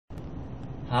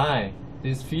Hi,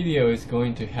 this video is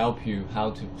going to help you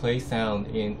how to play sound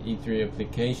in E3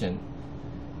 application.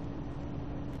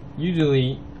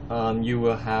 Usually, you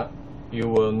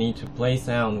will need to play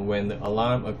sound when the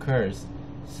alarm occurs.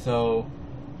 So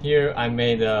here I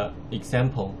made an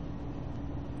example.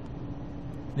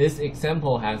 This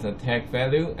example has a tag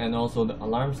value and also the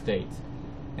alarm state.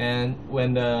 And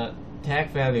when the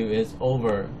tag value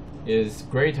is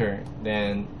greater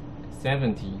than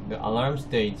 70, the alarm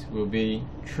state will be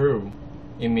true.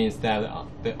 It means that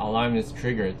the alarm is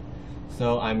triggered.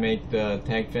 So I make the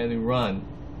tag value run.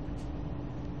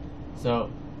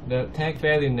 So the tag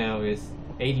value now is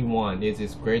 81. This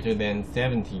is greater than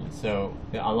 70. So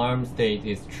the alarm state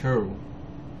is true.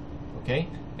 Okay,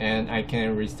 and I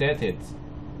can reset it.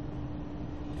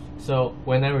 So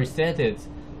when I reset it,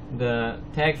 the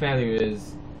tag value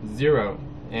is 0.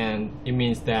 And it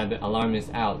means that the alarm is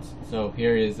out. So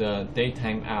here is a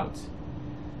daytime out.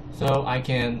 So I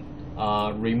can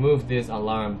remove this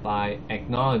alarm by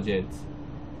acknowledge it.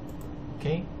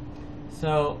 Okay,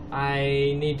 so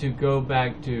I need to go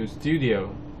back to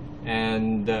studio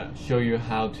and show you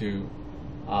how to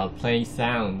play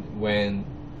sound when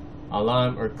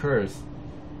alarm occurs.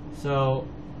 So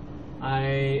I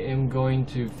am going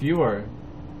to viewer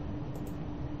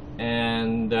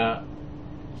and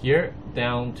here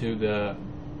down to the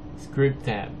script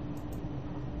tab,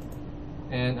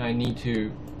 and I need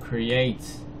to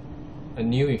create a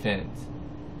new event.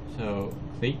 So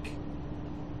click,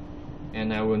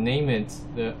 and I will name it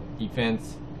the event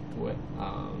with,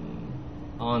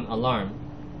 on alarm,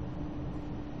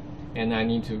 and I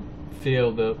need to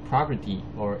fill the property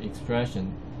or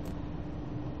expression.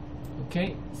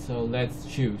 Okay, so let's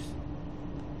choose.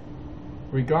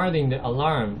 Regarding the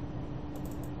alarm,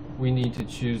 we need to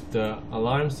choose the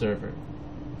alarm server.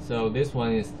 So this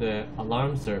one is the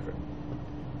alarm server,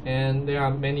 and there are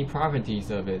many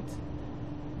properties of it.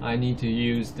 I need to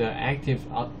use the active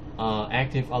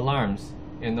alarms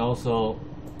and also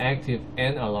active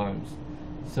end alarms.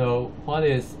 So what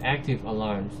is active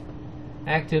alarms?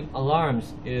 Active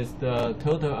alarms is the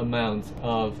total amount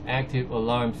of active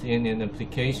alarms in an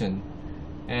application,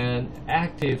 and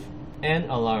active end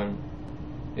alarm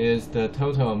is the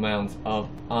total amount of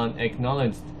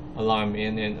unacknowledged alarm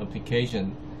in an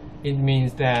application. It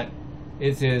means that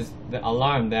it is the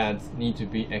alarm that needs to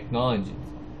be acknowledged.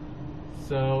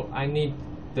 So I need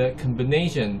the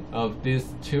combination of these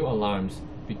two alarms.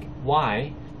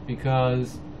 Why?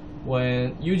 Because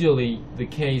when usually the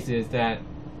case is that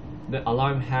the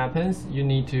alarm happens, you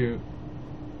need to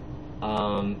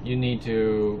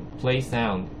play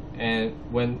sound, and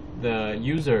when the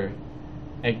user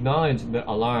acknowledge the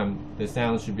alarm, the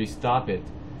sound should be stopped.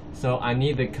 So I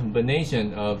need the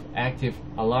combination of active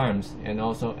alarms and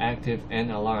also active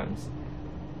end alarms.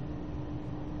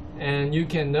 And you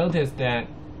can notice that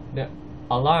the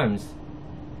alarms,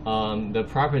 the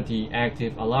property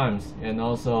active alarms and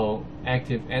also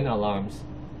active end alarms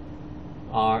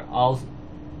are all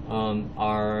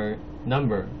are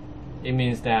number. It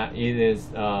means that it is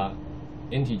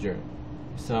integer.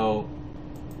 So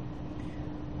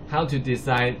how to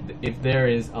decide if there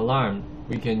is alarm?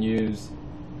 We can use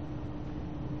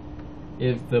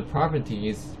if the property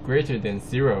is greater than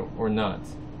 0 or not.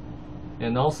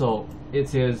 And also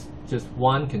it is just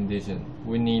one condition.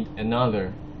 We need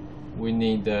another. We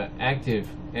need the active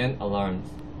end alarms.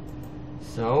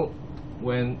 So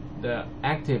when the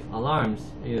active alarms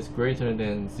is greater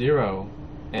than 0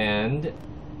 and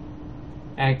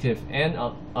active end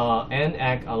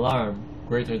act alarm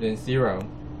greater than 0,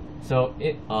 so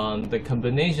the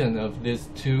combination of these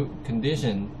two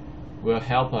conditions will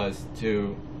help us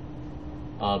to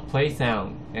play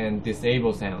sound and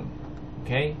disable sound.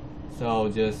 Okay, so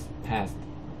just pass.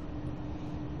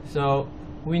 So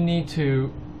we need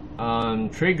to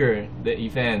trigger the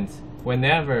event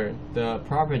whenever the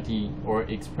property or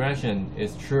expression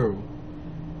is true,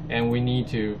 and we need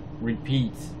to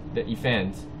repeat the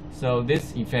event. So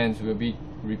this event will be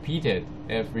repeated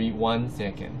every 1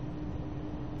 second.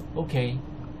 Okay,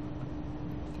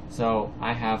 so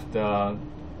I have the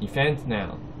event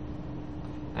now.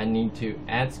 I need to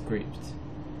add script.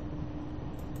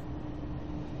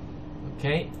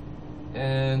 Okay,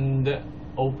 and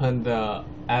open the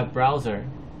app browser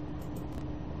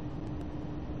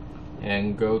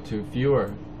and go to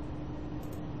viewer.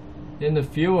 In the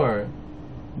viewer,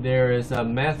 there is a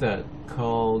method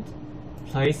called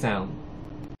PlaySound.